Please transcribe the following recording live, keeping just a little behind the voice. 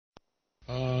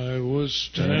was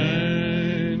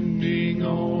standing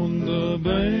on the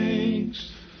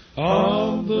banks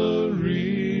of the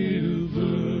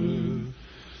river,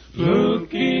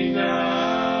 looking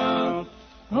out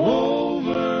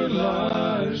over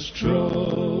life's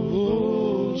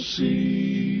troubled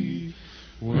sea,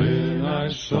 when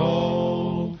I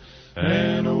saw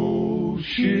an old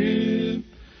ship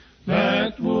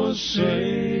that was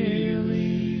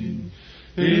sailing.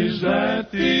 Is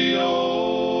that the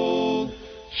old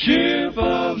ship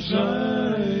of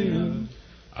Zion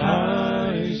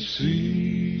I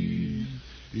see?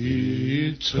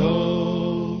 Its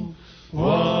hull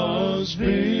was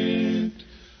bent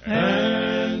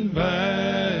and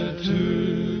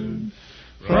battered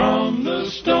from the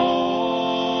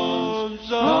storms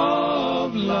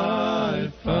of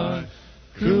life. I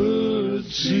could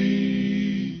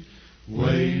see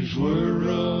waves were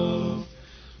rough,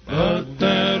 but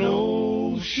that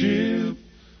old ship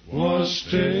was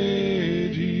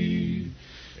steady.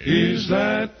 Is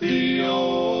that the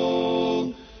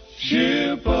old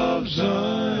ship of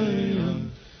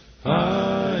Zion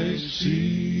I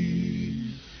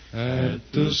see? At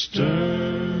the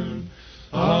stern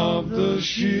of the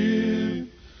ship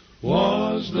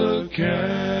was the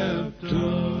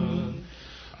captain.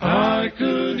 I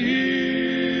could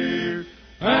hear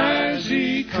as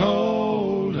he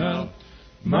called out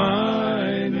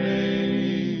my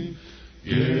name.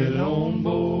 Get on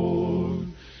board,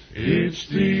 it's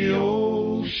the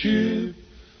old ship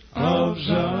of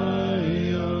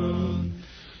Zion.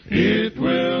 It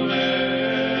will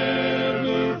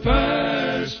never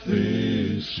pass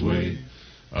this way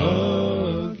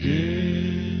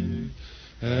again.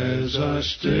 As I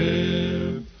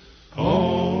step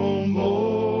on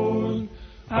board,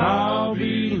 I'll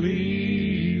be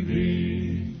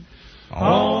leaving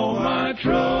all my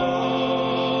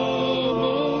troubles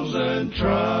and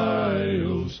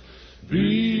trials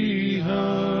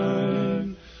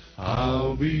behind.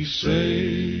 I'll be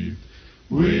saved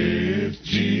with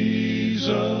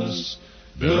Jesus,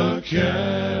 the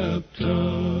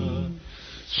captain,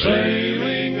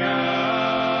 sailing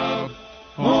out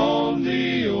on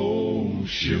the old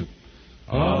ship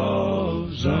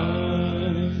of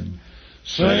Zion.